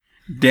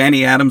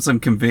Danny Adams on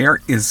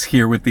Conveyor is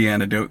here with the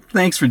antidote.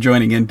 Thanks for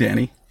joining in,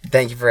 Danny.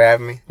 Thank you for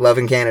having me.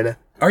 Loving Canada.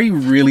 Are you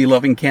really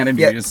loving Canada?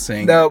 Yeah, You're just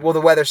saying. No, well,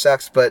 the weather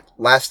sucks, but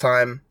last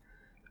time,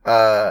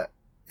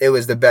 it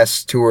was the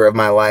best tour of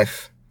my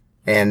life.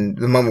 And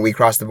the moment we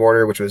crossed the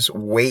border, which was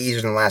way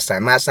easier than last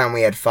time. Last time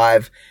we had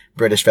 5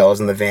 British fellows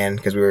in the van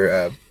because we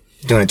were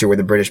doing a tour with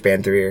the British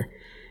band through here.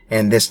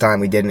 And this time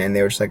we didn't, and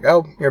they were just like,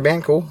 "Oh, you're a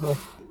band, cool. Well,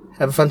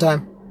 have a fun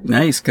time."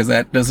 Nice, because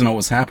that doesn't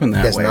always happen that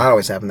way. It does not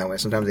always happen that way.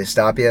 Sometimes they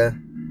stop you.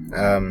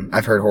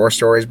 I've heard horror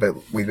stories, but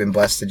we've been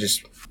blessed to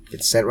just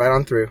get sent right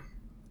on through.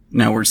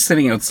 Now we're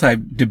sitting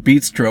outside De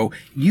Bistro.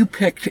 You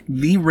picked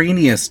the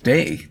rainiest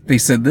day. They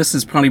said this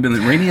has probably been the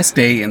rainiest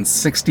day in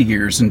 60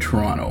 years in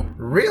Toronto.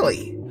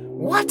 Really?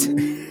 What?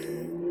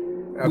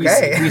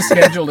 Okay. We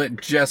scheduled it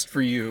just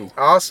for you.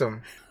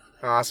 Awesome.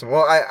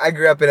 Well, I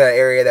grew up in an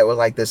area that was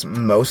like this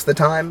most of the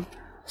time,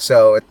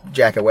 so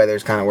jacket weather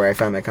is kind of where I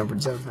found my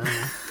comfort zone. I don't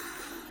know.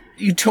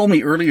 You told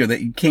me earlier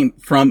that you came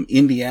from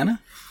Indiana?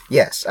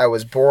 Yes, I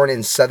was born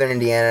in southern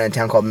Indiana in a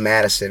town called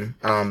Madison,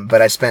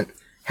 but I spent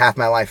half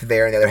my life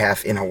there and the other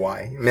half in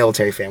Hawaii.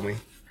 Military family.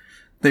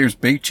 There's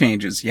big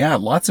changes. Yeah,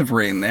 lots of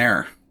rain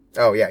there.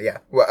 Oh, yeah.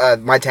 Well,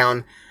 my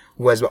town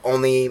was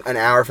only an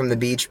hour from the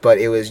beach, but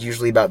it was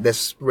usually about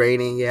this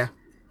raining, yeah.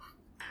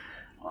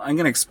 I'm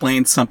going to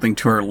explain something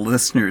to our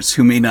listeners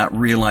who may not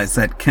realize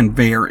that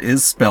Conveyor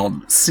is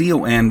spelled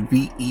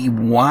Conveyer.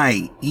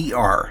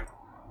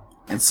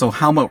 And so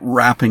how about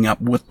wrapping up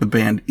what the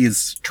band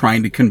is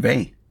trying to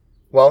convey?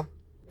 Well,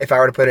 if I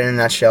were to put it in a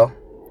nutshell,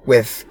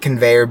 with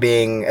Conveyor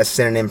being a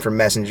synonym for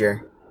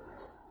messenger,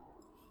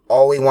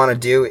 all we want to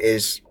do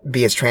is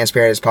be as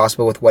transparent as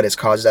possible with what has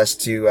caused us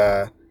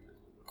to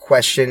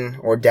question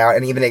or doubt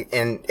and even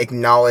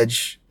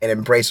acknowledge and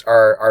embrace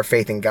our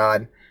faith in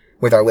God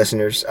with our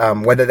listeners,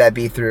 whether that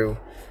be through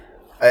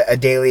a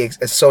daily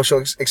social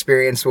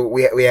experience.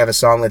 We have a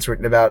song that's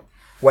written about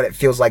what it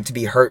feels like to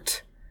be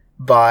hurt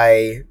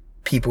by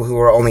people who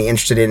are only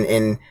interested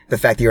in the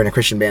fact that you're in a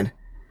Christian band.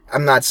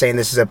 I'm not saying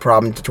this is a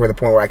problem to the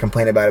point where I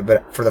complain about it,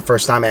 but for the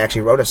first time I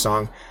actually wrote a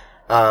song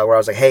where I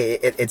was like, hey,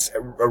 it's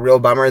a real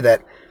bummer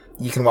that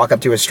you can walk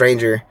up to a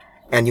stranger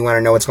and you want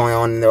to know what's going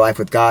on in their life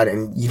with God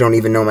and you don't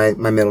even know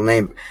my middle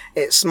name.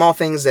 It's small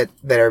things that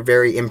are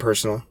very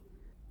impersonal.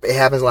 It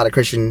happens a lot of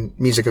Christian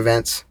music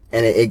events,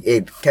 and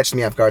it catches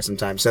me off guard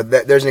sometimes. So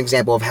there's an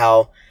example of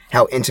how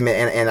intimate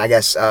and I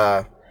guess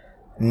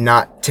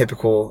not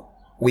typical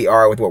we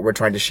are with what we're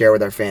trying to share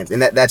with our fans.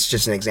 And that's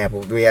just an example.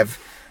 We have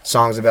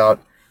songs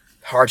about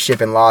hardship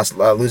and loss,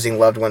 losing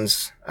loved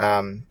ones,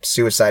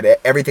 suicide,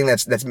 everything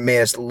that's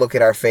made us look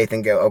at our faith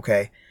and go,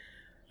 okay,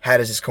 how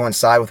does this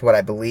coincide with what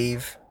I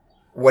believe?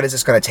 What is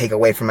this going to take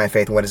away from my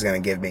faith? And what is it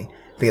going to give me?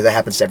 Because that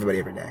happens to everybody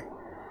every day.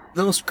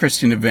 Those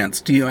Christian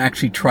events, do you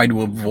actually try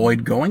to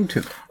avoid going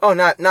to them? Oh,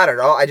 not at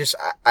all.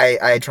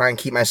 I try and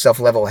keep myself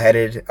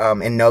level-headed,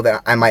 and know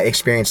that I might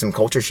experience some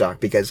culture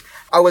shock because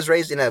I was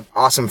raised in an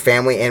awesome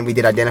family and we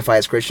did identify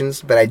as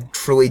Christians, but I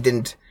truly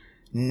didn't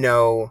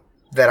know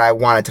that I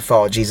wanted to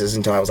follow Jesus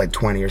until I was like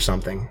 20 or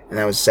something. And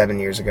that was 7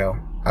 years ago.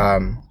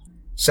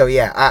 So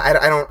yeah,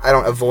 I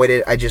don't avoid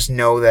it. I just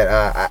know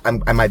that,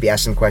 I might be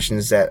asked some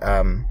questions that,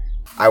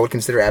 I would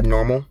consider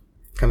abnormal,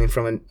 coming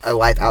from a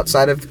life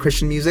outside of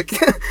Christian music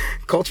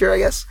culture, I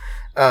guess.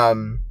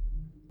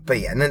 But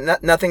yeah,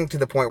 nothing to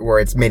the point where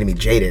it's made me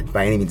jaded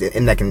by any means.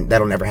 And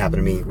that'll never happen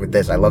to me with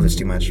this. I love this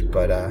too much.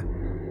 But,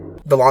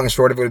 the long and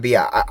short of it would be,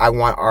 I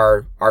want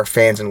our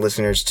fans and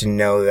listeners to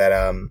know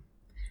that,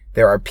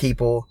 there are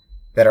people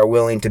that are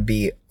willing to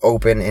be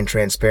open and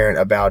transparent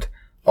about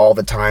all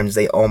the times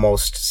they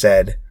almost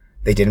said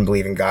they didn't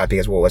believe in God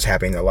because of what was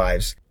happening in their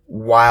lives,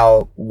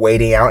 while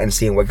waiting out and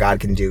seeing what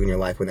God can do in your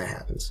life when that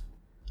happens.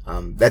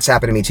 That's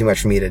happened to me too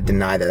much for me to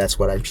deny that that's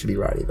what I should be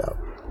writing about.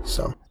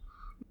 So,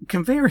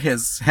 Conveyor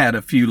has had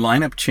a few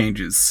lineup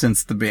changes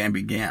since the band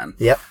began.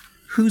 Yep.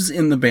 Who's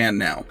in the band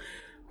now?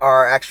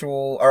 Our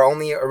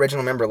only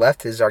original member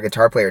left is our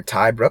guitar player,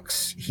 Ty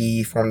Brooks.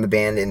 He formed the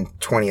band in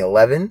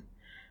 2011.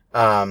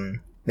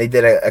 They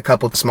did a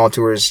couple of small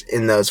tours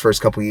in those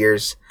first couple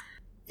years.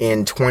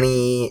 In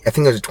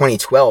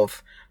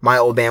 2012, my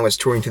old band was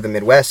touring through the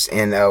Midwest,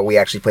 and we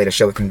actually played a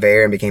show with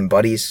Conveyor and became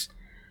buddies.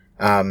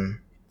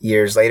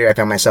 Years later, I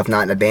found myself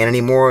not in a band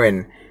anymore,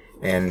 and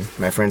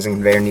my friends in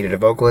Conveyor needed a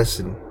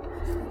vocalist, and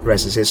the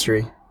rest is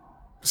history.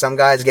 Some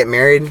guys get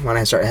married when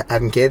I start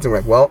having kids, and we're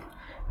like, well,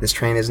 this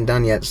train isn't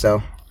done yet,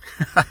 so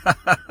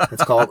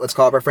let's call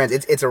up our friends.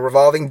 It's a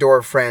revolving door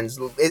of friends.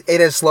 It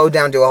has slowed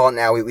down to a halt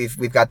now.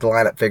 We've got the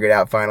lineup figured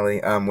out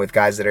finally, with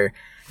guys that are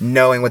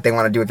knowing what they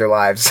want to do with their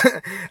lives,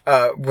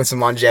 with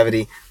some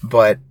longevity.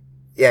 But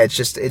yeah, it's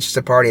just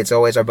a party. It's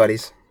always our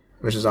buddies,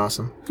 which is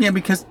awesome. Yeah,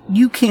 because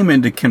you came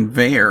into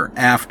Conveyor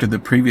after the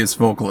previous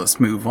vocalist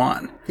moved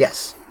on.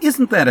 Yes.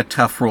 Isn't that a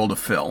tough role to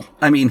fill?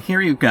 I mean,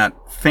 here you've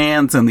got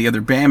fans and the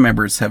other band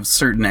members have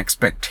certain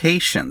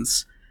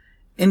expectations,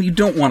 and you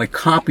don't want to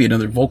copy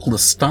another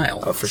vocalist's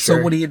style. Oh, for sure.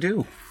 So what do you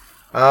do?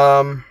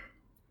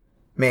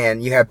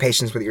 Man, you have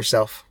patience with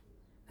yourself.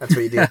 That's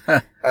what you do.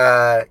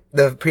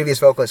 The previous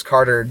vocalist,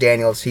 Carter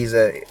Daniels, he's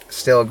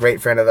still a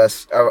great friend of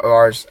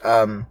ours.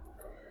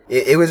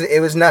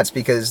 It was nuts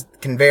because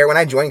Conveyor, when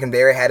I joined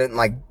Conveyor, hadn't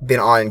like been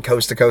on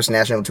coast to coast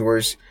national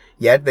tours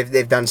yet.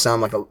 They've done some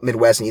like a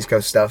Midwest and East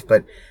Coast stuff,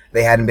 but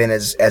they hadn't been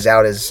as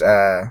out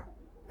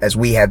as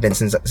we have been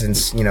since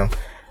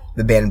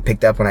the band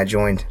picked up when I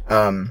joined.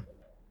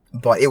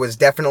 But it was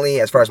definitely,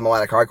 as far as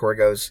melodic hardcore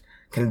goes,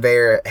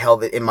 Conveyor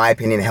in my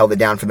opinion, held it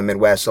down for the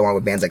Midwest, along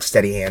with bands like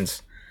Steady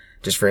Hands,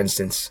 just for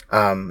instance.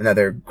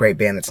 Another great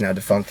band that's now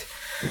defunct.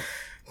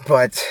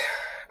 But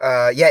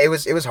yeah, it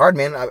was hard,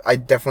 man. I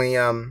definitely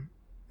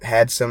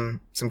had some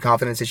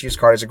confidence issues.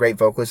 Carter's a great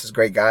vocalist, he's a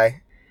great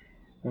guy.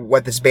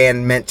 What this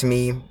band meant to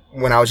me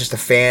when I was just a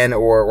fan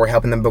or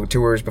helping them book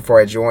tours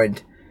before I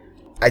joined,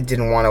 I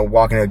didn't want to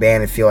walk into a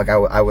band and feel like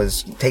I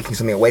was taking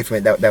something away from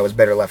it that was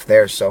better left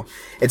there. So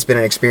it's been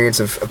an experience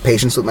of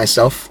patience with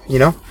myself,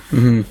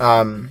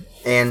 Mm-hmm.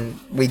 And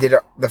we did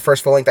the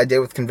first full length I did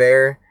with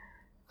Conveyor.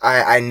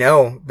 I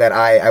know that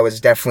I was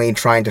definitely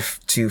trying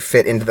to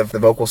fit into the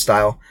vocal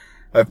style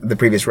of the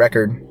previous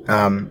record.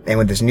 And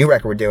with this new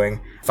record we're doing,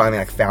 finally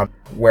I found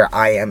where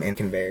I am in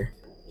Conveyor.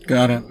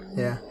 Got it.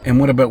 Yeah. And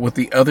what about with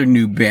the other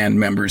new band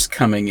members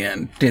coming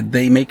in? Did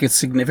they make a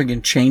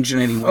significant change in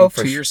any way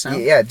to your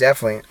sound? Yeah,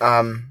 definitely.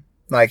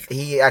 Like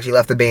he actually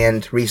left the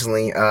band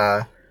recently.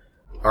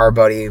 Our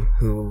buddy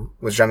who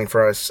was drumming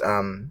for us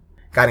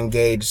got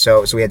engaged,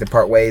 so we had to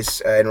part ways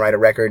and write a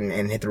record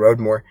and hit the road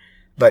more.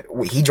 But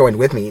he joined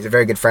with me. He's a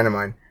very good friend of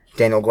mine,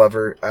 Daniel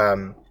Glover.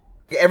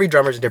 Every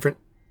drummer's different.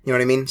 You know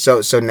what I mean?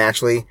 So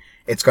naturally,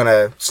 it's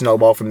gonna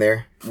snowball from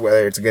there,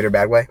 whether it's a good or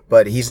bad way.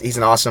 But he's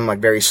an awesome, like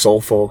very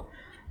soulful,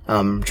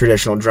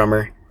 traditional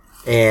drummer,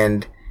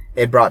 and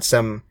it brought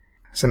some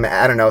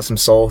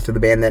soul to the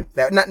band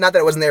that not that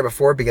it wasn't there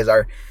before, because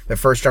the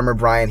first drummer,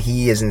 Brian,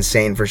 he is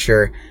insane for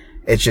sure.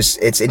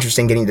 It's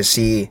interesting getting to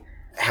see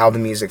how the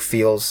music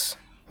feels,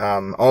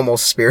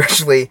 almost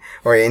spiritually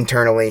or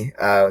internally,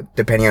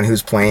 depending on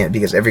who's playing it,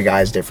 because every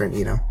guy is different,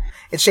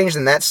 It's changed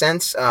in that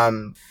sense,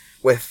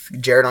 with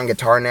Jared on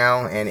guitar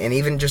now, and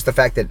even just the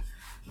fact that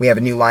we have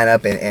a new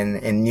lineup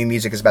and new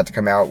music is about to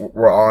come out.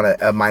 We're all in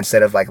a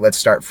mindset of like, let's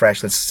start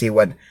fresh. Let's see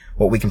what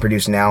we can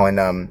produce now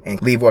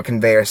and leave what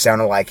Conveyor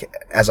sounded like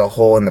as a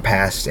whole in the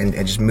past and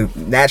just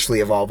naturally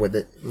evolve with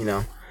it,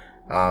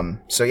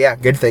 So yeah,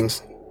 good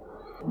things.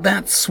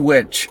 That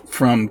switch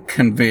from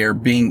Conveyor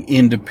being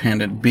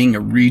independent, being a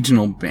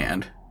regional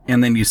band,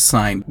 and then you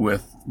signed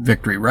with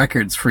Victory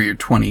Records for your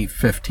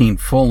 2015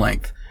 full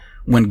length,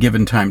 When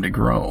Given Time to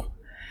Grow.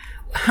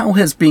 How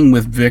has being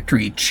with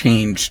Victory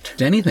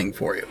changed anything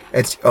for you?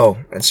 It's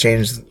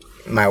changed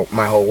my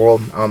whole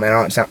world. I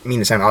don't mean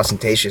to sound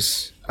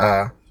ostentatious.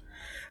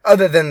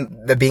 Other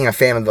than being a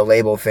fan of the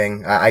label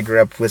thing, I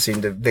grew up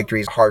listening to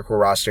Victory's hardcore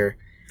roster.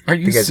 Are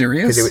you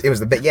serious? Because it was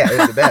the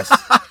best.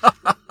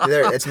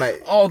 It's my.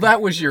 Oh,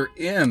 that was your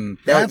in.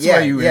 That's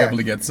why you were able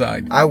to get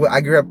signed.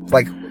 I grew up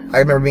I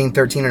remember being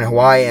 13 in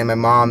Hawaii, and my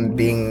mom,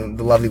 being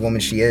the lovely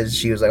woman she is,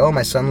 she was like, "Oh,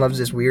 my son loves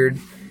this weird,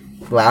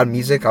 loud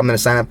music. I'm going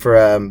to sign up for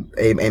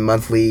a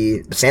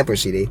monthly sampler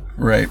CD."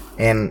 Right.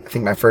 And I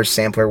think my first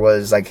sampler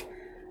was like,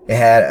 it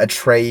had a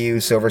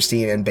Treyu,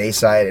 Silverstein, and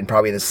Bayside, and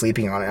probably The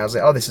Sleeping on it. I was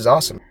like, "Oh, this is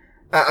awesome."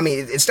 I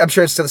mean, I'm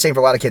sure it's still the same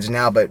for a lot of kids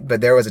now, but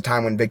there was a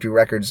time when Victory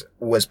Records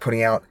was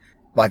putting out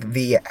like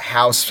the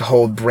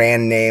household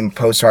brand name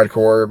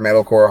post-hardcore,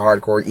 metalcore,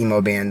 hardcore,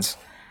 emo bands,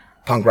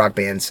 punk rock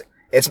bands.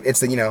 It's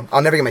the,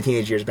 I'll never get my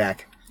teenage years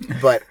back.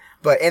 But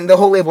and the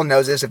whole label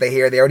knows this. If they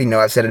hear it, they already know.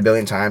 I've said it a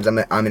billion times. I'm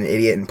an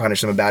idiot and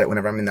punish them about it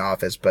whenever I'm in the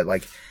office. But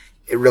like,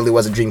 it really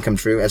was a dream come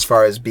true as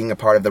far as being a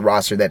part of the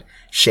roster that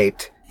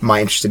shaped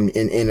my interest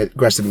in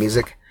aggressive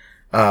music.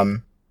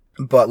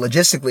 But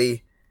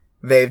logistically,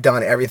 they've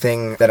done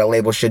everything that a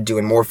label should do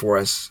and more for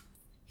us.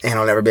 And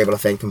I'll never be able to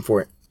thank them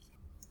for it.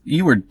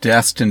 You were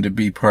destined to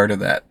be part of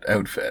that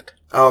outfit.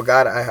 Oh,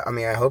 God.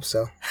 I hope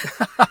so.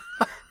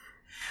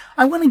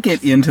 I want to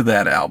get into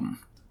that album.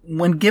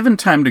 When Given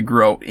Time to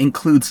Grow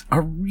includes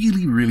a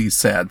really, really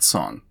sad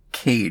song,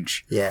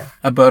 Cage. Yeah.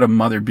 About a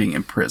mother being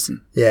in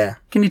prison. Yeah.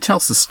 Can you tell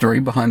us the story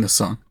behind the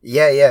song?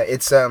 Yeah.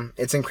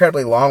 It's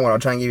incredibly long one. I'll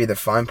try and give you the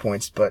fine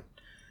points, but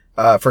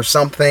for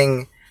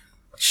something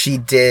she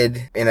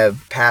did in a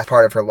past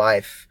part of her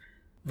life,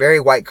 very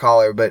white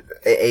collar, but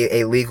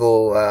a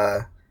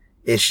legal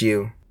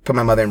issue, put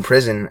my mother in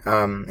prison.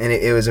 And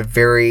it was a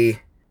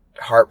very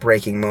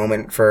heartbreaking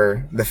moment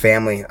for the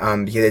family,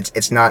 because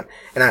it's not,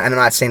 and I'm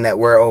not saying that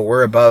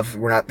we're above,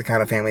 we're not the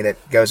kind of family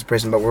that goes to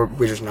prison, but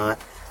we're just not.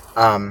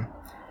 And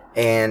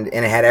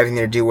it had everything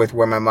to do with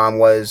where my mom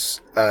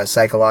was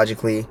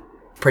psychologically.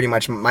 Pretty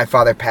much, my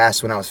father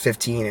passed when I was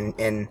 15,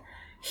 and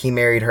he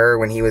married her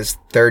when he was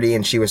 30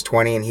 and she was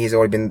 20, and he's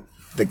always been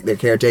the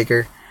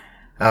caretaker.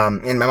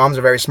 And my mom's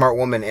a very smart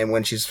woman, and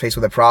when she's faced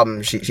with a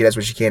problem, she does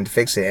what she can to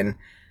fix it. And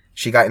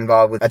she got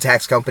involved with a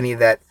tax company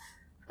that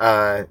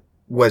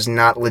was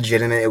not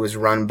legitimate. It was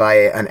run by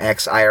an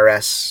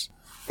ex-IRS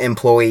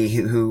employee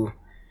who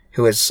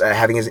was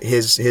having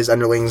his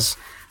underlings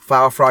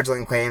file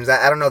fraudulent claims.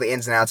 I don't know the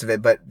ins and outs of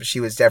it, but she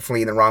was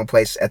definitely in the wrong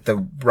place at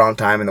the wrong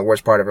time in the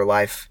worst part of her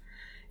life.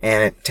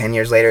 And 10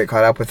 years later, it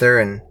caught up with her,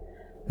 and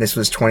this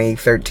was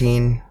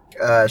 2013.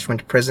 She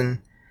went to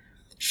prison.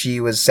 She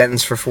was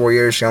sentenced for 4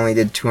 years. She only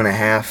did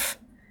 2.5.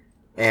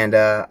 And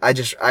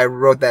I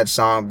wrote that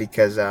song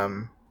because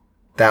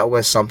that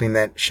was something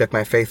that shook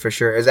my faith for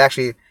sure. It was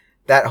actually,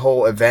 that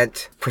whole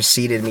event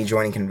preceded me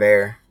joining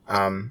Conveyor.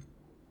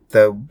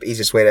 The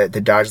easiest way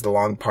to dodge the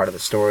long part of the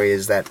story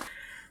is that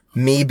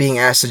me being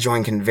asked to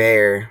join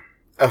Conveyor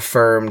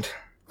affirmed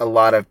a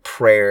lot of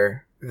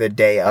prayer the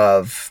day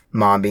of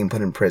Mom being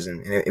put in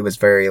prison. And it was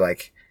very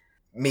like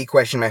me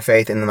questioning my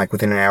faith, and then like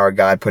within an hour,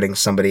 God putting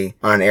somebody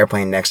on an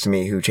airplane next to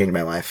me who changed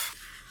my life.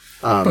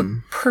 But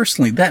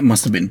personally, that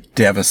must have been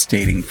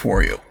devastating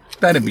for you.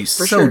 That'd be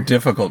so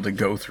difficult to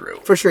go through.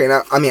 For sure.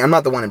 And I mean, I'm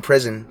not the one in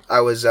prison.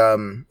 I was,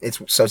 it's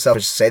so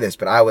selfish to say this,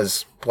 but I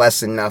was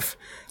blessed enough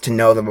to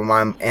know that my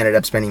mom ended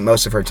up spending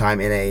most of her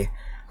time in a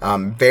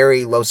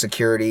very low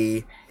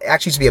security, it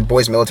actually used to be a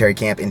boys military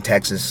camp in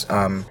Texas.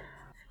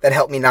 That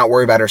helped me not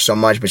worry about her so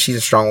much, but she's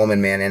a strong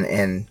woman, man,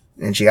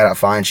 and she got out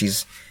fine.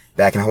 She's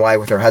back in Hawaii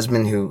with her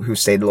husband who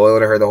stayed loyal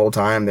to her the whole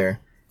time.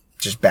 They're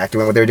just back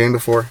doing what they were doing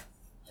before.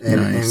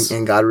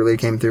 And God really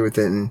came through with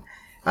it. And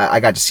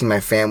I got to see my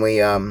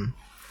family,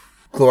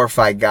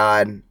 glorify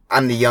God.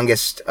 I'm the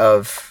youngest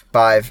of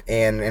 5,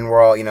 and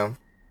we're all,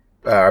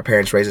 our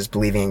parents raised us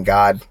believing in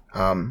God.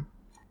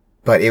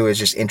 But it was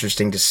just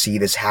interesting to see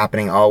this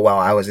happening all while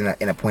I was in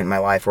a point in my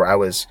life where I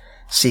was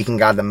seeking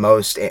God the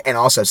most, and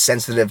also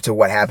sensitive to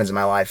what happens in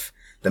my life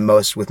the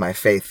most with my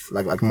faith,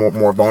 like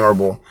more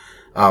vulnerable.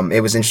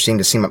 It was interesting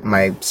to see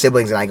my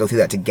siblings and I go through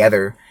that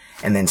together,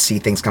 and then see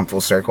things come full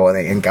circle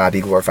and God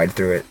be glorified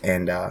through it.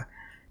 And,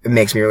 it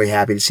makes me really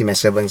happy to see my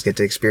siblings get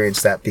to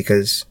experience that,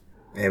 because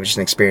it was just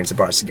an experience that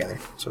brought us together.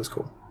 So it's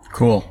cool.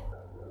 Cool.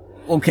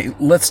 Okay,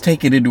 let's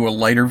take it into a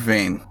lighter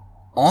vein.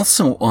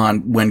 Also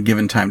on When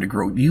Given Time to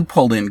Grow, you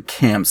pulled in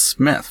Cam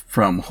Smith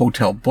from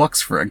Hotel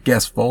Books for a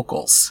guest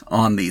vocals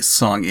on the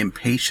song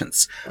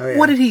Impatience. Oh, yeah.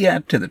 What did he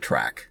add to the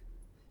track?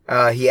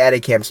 He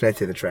added Cam Smith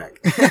to the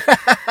track.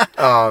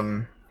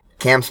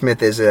 Cam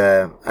Smith is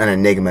an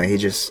enigma. He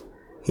just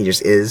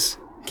is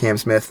Cam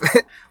Smith.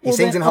 He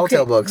sings in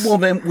Hotel Books. Well,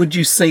 then, would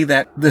you say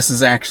that this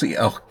is actually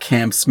a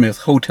Cam Smith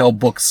Hotel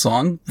Books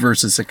song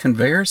versus a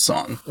Conveyor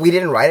song? We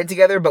didn't write it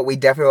together, but we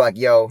definitely were like,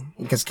 yo,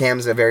 because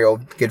Cam's a very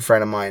old, good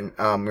friend of mine.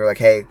 We were like,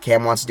 hey,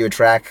 Cam wants to do a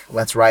track.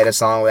 Let's write a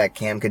song that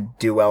Cam could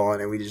do well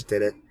on, and we just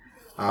did it.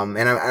 And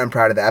I'm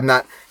proud of that. I'm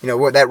not,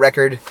 that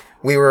record,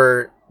 we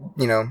were,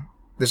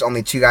 there's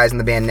only 2 guys in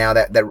the band now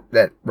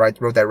that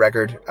wrote that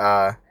record.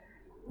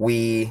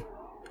 We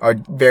are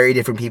very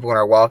different people in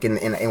our walk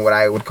in what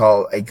I would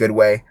call a good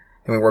way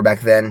than we were back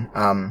then.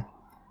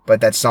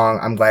 But that song,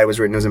 I'm glad it was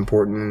written. It was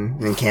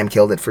important, and Cam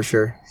killed it for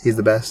sure. He's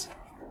the best.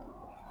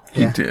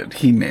 He did.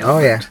 He nailed it. Oh,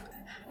 yeah.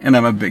 And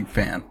I'm a big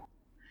fan.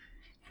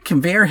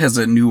 Conveyor has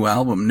a new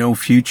album, No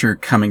Future,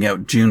 coming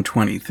out June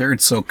 23rd,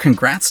 so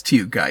congrats to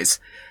you guys.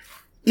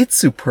 It's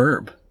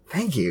superb.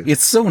 Thank you.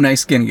 It's so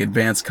nice getting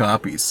advance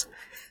copies.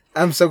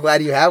 I'm so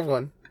glad you have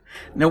one.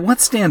 Now, what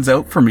stands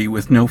out for me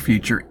with No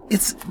Future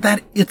is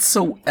that it's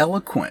so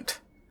eloquent.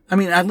 I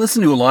mean, I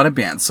listen to a lot of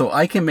bands, so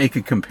I can make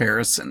a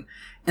comparison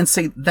and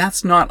say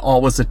that's not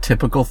always a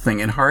typical thing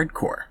in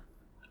hardcore.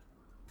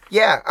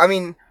 Yeah, I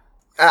mean,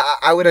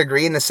 I would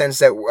agree in the sense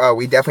that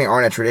we definitely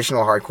aren't a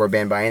traditional hardcore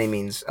band by any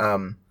means.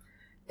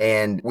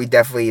 And we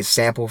definitely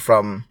sample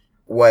from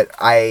what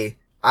I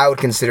would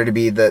consider to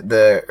be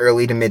the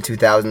early to mid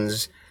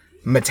 2000s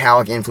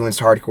metallic influenced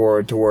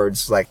hardcore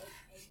towards like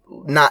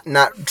not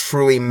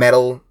truly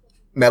metalcore,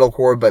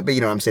 but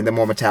you know what I'm saying, the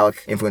more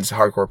metallic influenced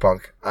hardcore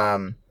punk.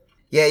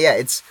 Yeah,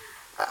 it's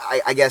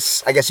I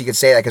guess you could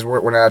say that because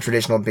we're not a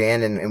traditional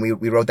band, and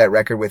we wrote that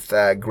record with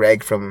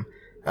Greg from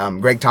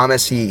Greg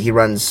Thomas. He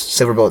runs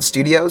Silver Bullet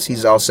Studios.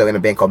 He's also in a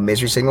band called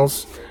Misery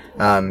Signals.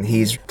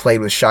 He's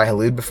played with Shai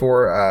Halud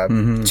before.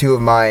 Two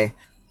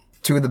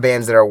of the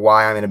bands that are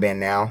why I'm in a band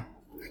now,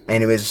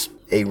 and it was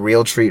a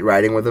real treat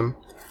writing with him.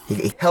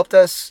 He helped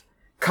us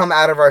come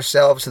out of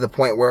ourselves to the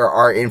point where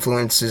our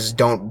influences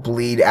don't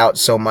bleed out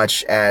so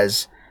much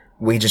as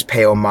we just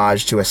pay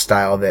homage to a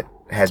style that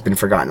has been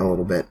forgotten a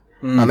little bit.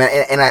 And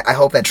I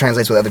hope that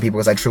translates with other people,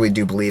 because I truly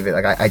do believe it.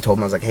 Like I told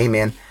him, I was like, hey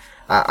man,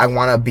 I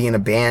want to be in a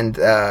band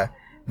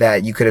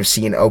that you could have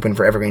seen open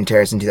for Evergreen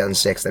Terrace in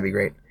 2006. That'd be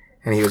great.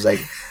 And he was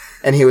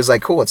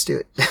like, cool, let's do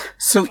it.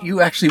 So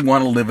you actually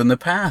want to live in the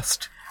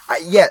past?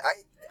 I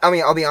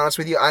mean, I'll be honest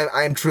with you.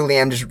 I am truly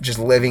just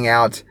living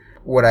out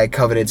what I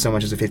coveted so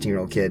much as a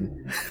 15-year-old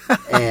kid.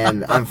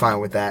 And I'm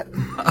fine with that.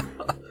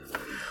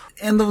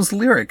 And those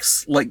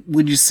lyrics, like,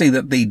 would you say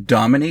that they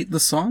dominate the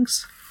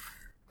songs?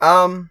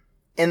 In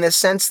the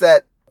sense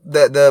that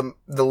the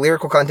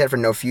lyrical content for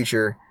No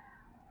Future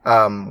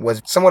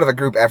was somewhat of a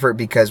group effort,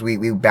 because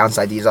we bounced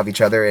ideas off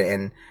each other,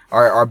 and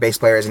our bass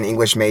player is an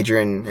English major,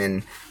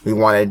 and we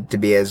wanted to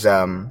be as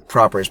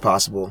proper as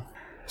possible.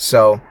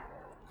 So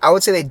I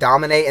would say they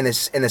dominate in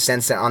the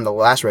sense that on the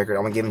last record,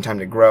 I'm gonna give them time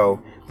to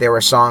grow. There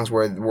were songs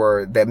where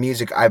the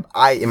music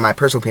I in my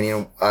personal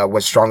opinion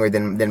was stronger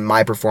than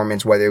my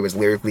performance, whether it was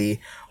lyrically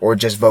or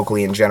just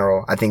vocally in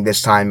general. I think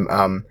this time,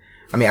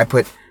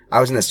 I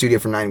was in the studio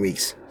for 9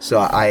 weeks, so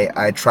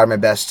I tried my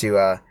best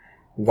to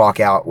walk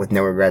out with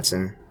no regrets,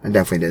 and I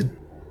definitely did.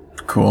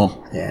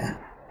 Cool. Yeah.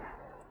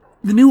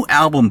 The new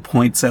album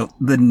points out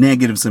the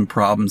negatives and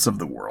problems of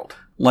the world.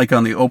 Like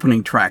on the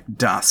opening track,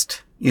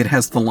 Dust, it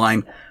has the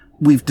line,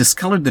 "We've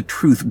discolored the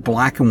truth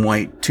black and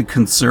white to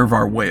conserve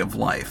our way of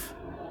life."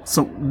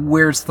 So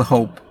where's the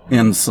hope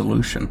and the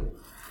solution?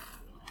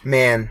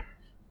 Man,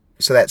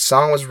 so that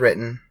song was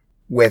written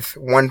with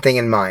one thing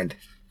in mind.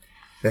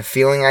 The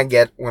feeling I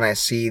get when I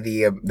see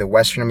the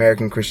Western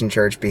American Christian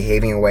church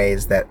behaving in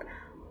ways that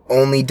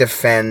only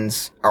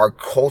defends our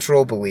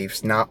cultural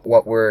beliefs, not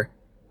what we're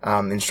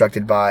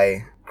instructed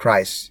by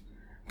Christ,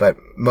 but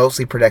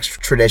mostly protects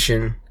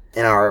tradition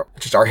and our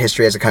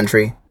history as a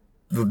country.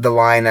 The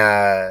line,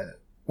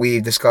 "We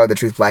discard the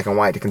truth black and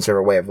white to conserve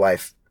our way of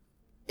life."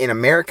 In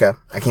America,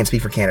 I can't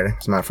speak for Canada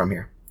because I'm not from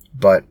here,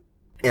 but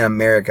in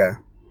America,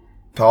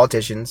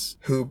 politicians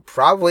who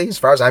probably, as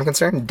far as I'm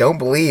concerned, don't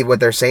believe what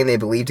they're saying they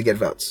believe to get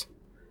votes.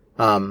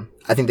 I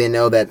think they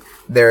know that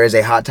there is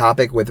a hot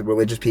topic with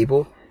religious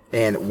people,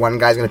 and one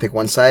guy's going to pick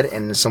one side,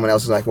 and someone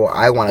else is like, well,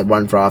 I want to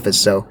run for office,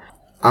 so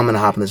I'm going to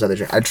hop on this other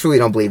train. I truly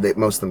don't believe that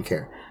most of them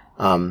care,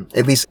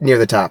 at least near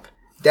the top.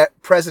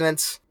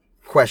 Presidents,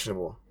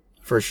 questionable,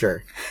 for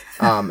sure,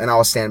 and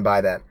I'll stand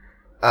by that.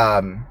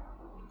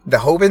 The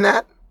hope in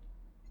that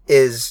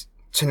is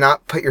to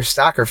not put your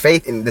stock or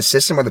faith in the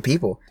system or the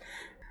people.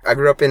 I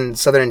grew up in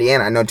Southern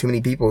Indiana. I know too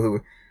many people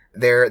who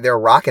their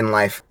rock in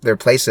life, their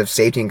place of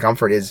safety and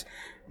comfort is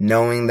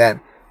knowing that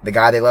the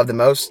guy they love the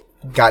most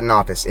got in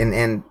office,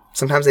 and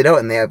sometimes they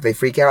don't, and they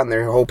freak out and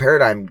their whole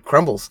paradigm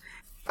crumbles.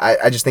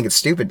 I just think it's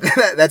stupid.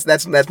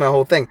 that's my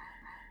whole thing.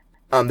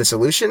 The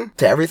solution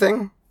to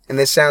everything, and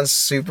this sounds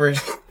super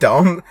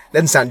dumb.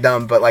 Doesn't sound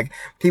dumb, but like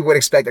people would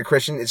expect a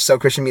Christian. It's so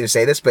Christian of me to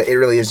say this, but it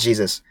really is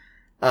Jesus.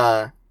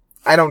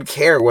 I don't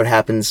care what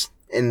happens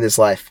in this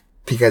life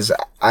because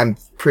I'm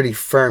pretty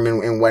firm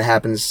in what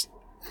happens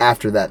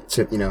after that,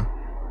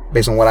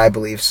 based on what I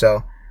believe.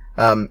 So,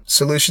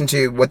 solution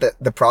to what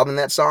the problem in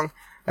that song,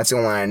 that's the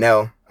only one I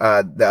know.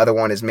 The other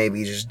one is maybe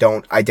you just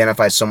don't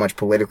identify so much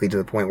politically to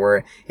the point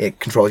where it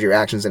controls your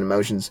actions and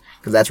emotions,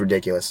 because that's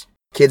ridiculous.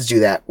 Kids do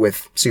that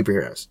with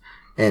superheroes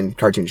and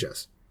cartoon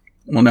shows.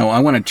 Well, no, I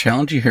want to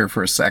challenge you here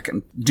for a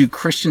second. Do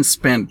Christians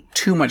spend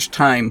too much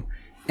time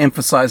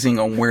emphasizing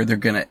on where they're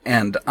going to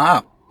end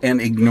up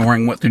and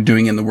ignoring what they're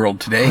doing in the world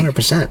today?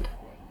 100%.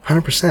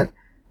 100%.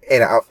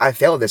 And I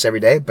fail at this every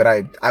day, but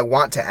I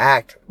want to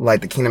act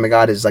like the kingdom of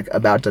God is like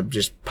about to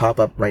just pop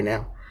up right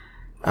now.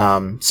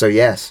 So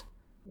yes,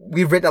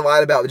 we've written a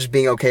lot about just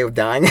being okay with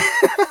dying.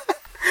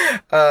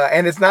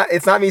 And it's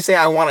not me saying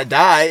I want to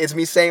die. It's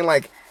me saying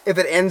like, if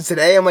it ends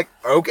today, I'm like,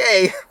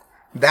 okay,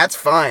 that's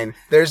fine.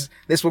 This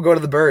will go to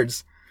the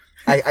birds.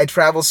 I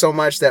travel so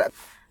much that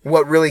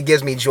what really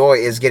gives me joy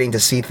is getting to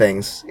see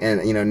things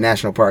and,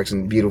 national parks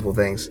and beautiful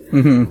things.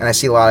 Mm-hmm. And I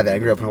see a lot of that. I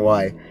grew up in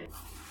Hawaii.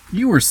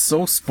 You were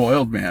so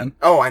spoiled, man.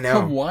 Oh, I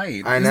know.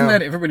 Hawaii. I know. Isn't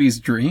that everybody's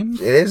dream?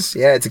 It is.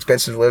 Yeah, it's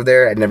expensive to live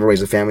there. I'd never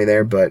raised a family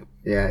there, but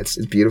yeah,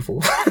 it's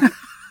beautiful.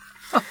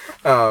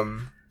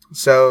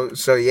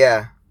 So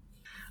yeah.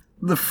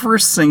 The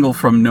first single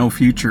from No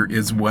Future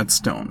is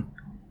Whetstone.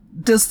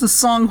 Does the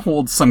song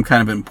hold some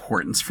kind of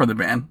importance for the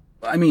band?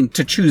 I mean,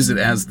 to choose it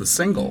as the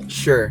single.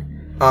 Sure.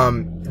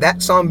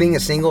 That song being a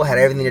single had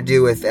everything to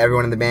do with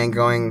everyone in the band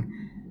going,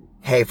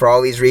 hey, for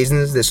all these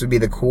reasons, this would be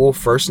the cool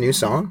first new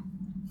song.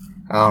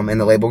 And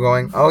the label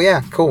going, oh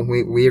yeah, cool,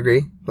 we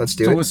agree, let's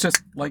do it. So it was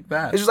just like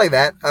that. It's just like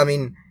that. I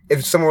mean,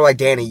 if someone were like,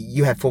 Danny,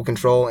 you have full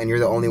control and you're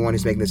the only one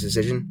who's making this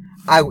decision,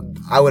 I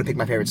would pick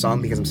my favorite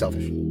song because I'm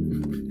selfish. You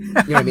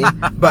know what I mean?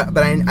 But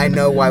I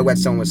know why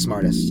Whetstone was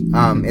smartest.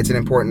 It's an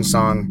important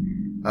song.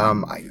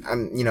 I'm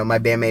my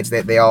bandmates,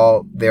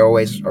 they're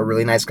always are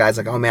really nice guys.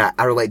 Like, oh man,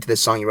 I relate to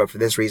this song you wrote for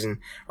this reason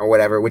or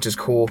whatever, which is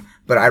cool.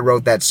 But I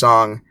wrote that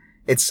song.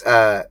 It's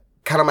kind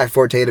of my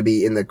forte to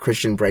be in the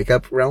Christian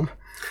breakup realm,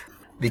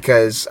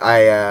 because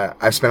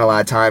I've spent a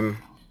lot of time,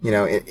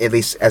 at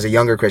least as a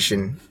younger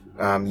Christian,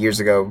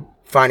 years ago,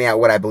 finding out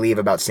what I believe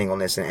about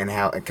singleness and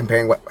how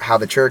comparing how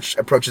the church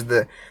approaches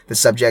the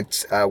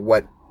subject,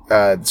 what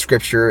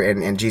Scripture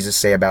and Jesus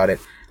say about it.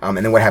 And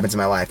then what happens in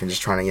my life, and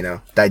just trying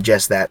to,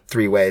 digest that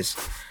 3 ways.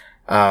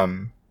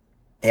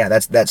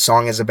 That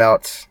song is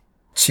about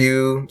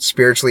 2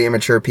 spiritually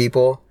immature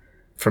people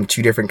from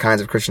 2 different kinds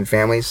of Christian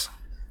families,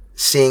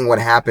 seeing what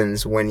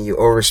happens when you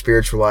over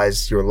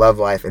spiritualize your love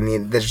life,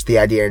 and just the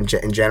idea in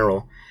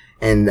general.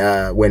 And,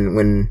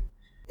 when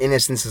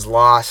innocence is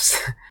lost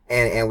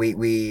and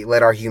we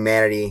let our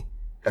humanity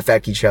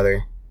affect each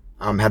other,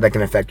 how that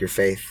can affect your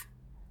faith.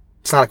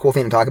 It's not a cool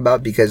thing to talk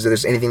about, because if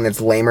there's anything that's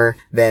lamer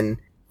than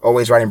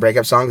always writing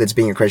breakup songs, it's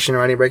being a Christian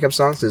writing breakup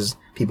songs, because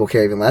people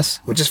care even less,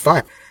 which is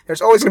fine.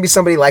 There's always going to be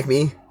somebody like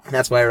me, and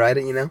that's why I write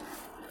it,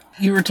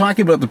 You were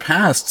talking about the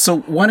past, so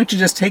why don't you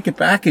just take it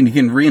back and you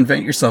can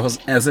reinvent yourself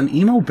as an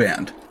emo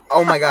band?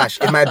 Oh my gosh,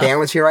 if my band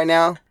was here right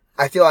now,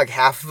 I feel like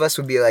half of us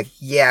would be like,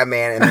 "Yeah,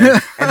 man,"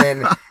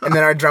 and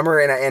then our drummer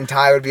and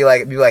Ty would be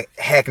like,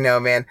 "Heck no,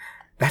 man."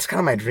 That's kind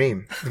of my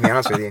dream, to be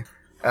honest with you.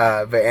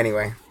 But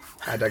anyway,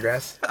 I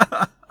digress.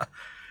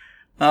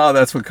 Oh,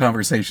 that's what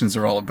conversations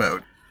are all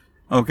about.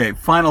 Okay,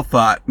 final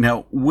thought.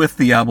 Now, with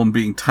the album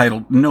being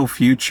titled No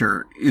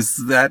Future,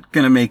 is that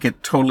going to make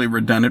it totally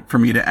redundant for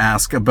me to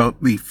ask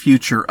about the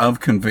future of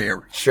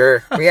Conveyor?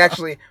 Sure. We had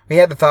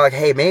the thought, like,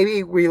 hey,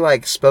 maybe we,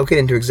 like, spoke it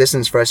into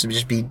existence for us to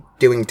just be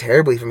doing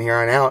terribly from here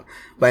on out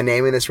by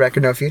naming this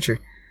record No Future.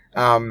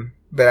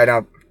 But I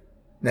don't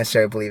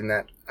necessarily believe in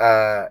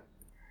that.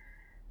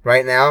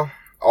 Right now,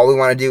 all we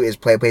want to do is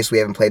play a place we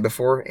haven't played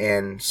before,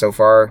 and so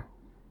far,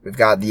 we've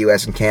got the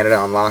US and Canada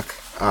on lock.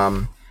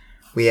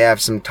 We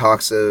have some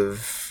talks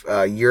of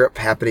Europe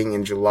happening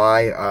in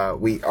July.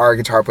 Our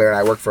guitar player and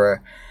I work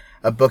for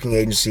a booking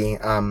agency.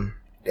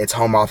 Its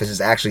home office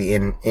is actually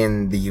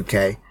in the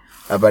UK.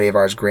 A buddy of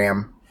ours,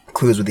 Graham,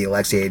 clues with the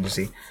Alexi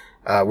agency.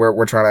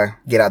 We're trying to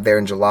get out there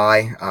in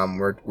July.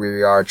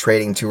 We are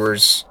trading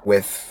tours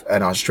with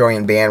an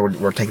Australian band.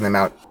 We're taking them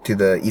out to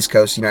the East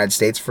Coast, United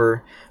States,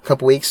 for a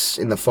couple weeks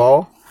in the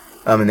fall.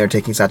 And they're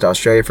taking us out to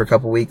Australia for a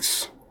couple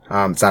weeks.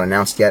 It's not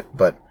announced yet,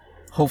 but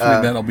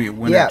hopefully that'll be a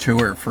winter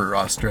tour for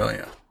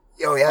Australia.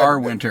 Oh yeah, our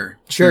winter.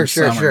 Sure.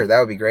 That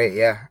would be great.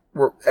 Yeah,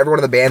 every one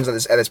of the bands at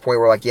this point,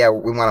 we're like, yeah,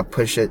 we want to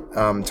push it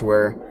to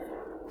where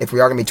if we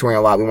are going to be touring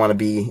a lot, we want to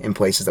be in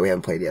places that we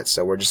haven't played yet.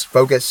 So we're just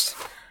focused,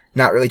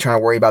 not really trying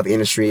to worry about the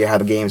industry, how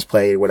the game's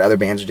played, what other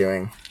bands are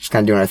doing. Just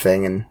kind of doing our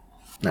thing and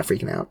not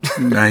freaking out.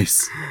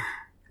 Nice.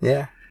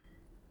 Yeah.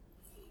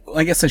 Well,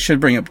 I guess I should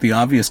bring up the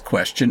obvious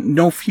question: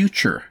 no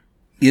future.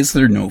 Is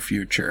there no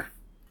future?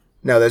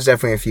 No, there's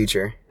definitely a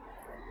future.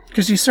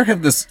 Because you sort of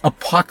have this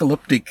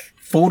apocalyptic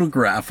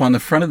photograph on the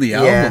front of the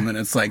album, and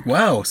it's like,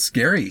 wow,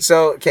 scary.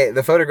 So, okay,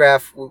 the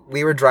photograph,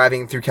 we were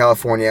driving through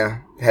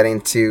California,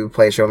 heading to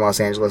play a show in Los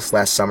Angeles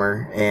last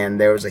summer, and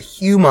there was a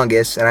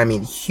humongous, and I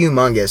mean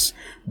humongous,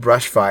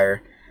 brush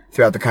fire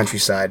throughout the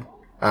countryside.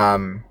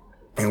 And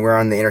we're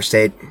on the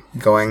interstate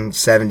going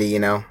 70,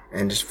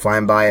 and just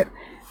flying by it.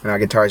 And our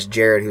guitarist,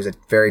 Jared, who's a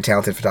very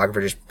talented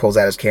photographer, just pulls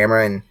out his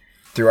camera and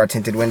through our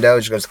tinted window,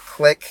 just goes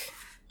click,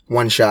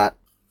 one shot.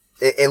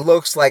 It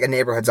looks like a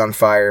neighborhood's on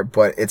fire,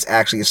 but it's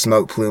actually a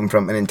smoke plume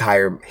from an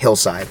entire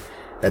hillside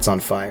that's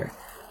on fire.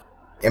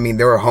 I mean,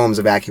 there were homes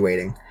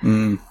evacuating.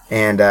 And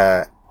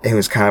it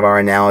was kind of our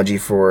analogy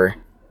for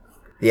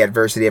the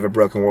adversity of a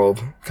broken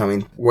world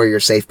coming where your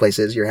safe place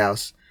is, your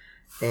house.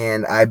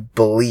 And I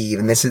believe,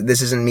 and this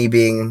isn't me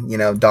being,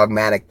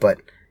 dogmatic, but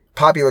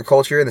popular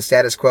culture and the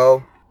status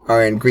quo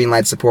are in green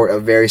light support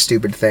of very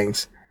stupid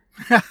things.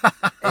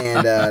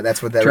 And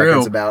that's what that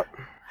record's about.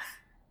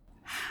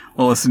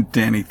 Well, listen,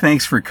 Danny,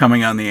 thanks for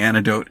coming on The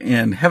Antidote,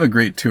 and have a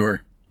great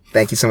tour.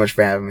 Thank you so much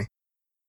for having me.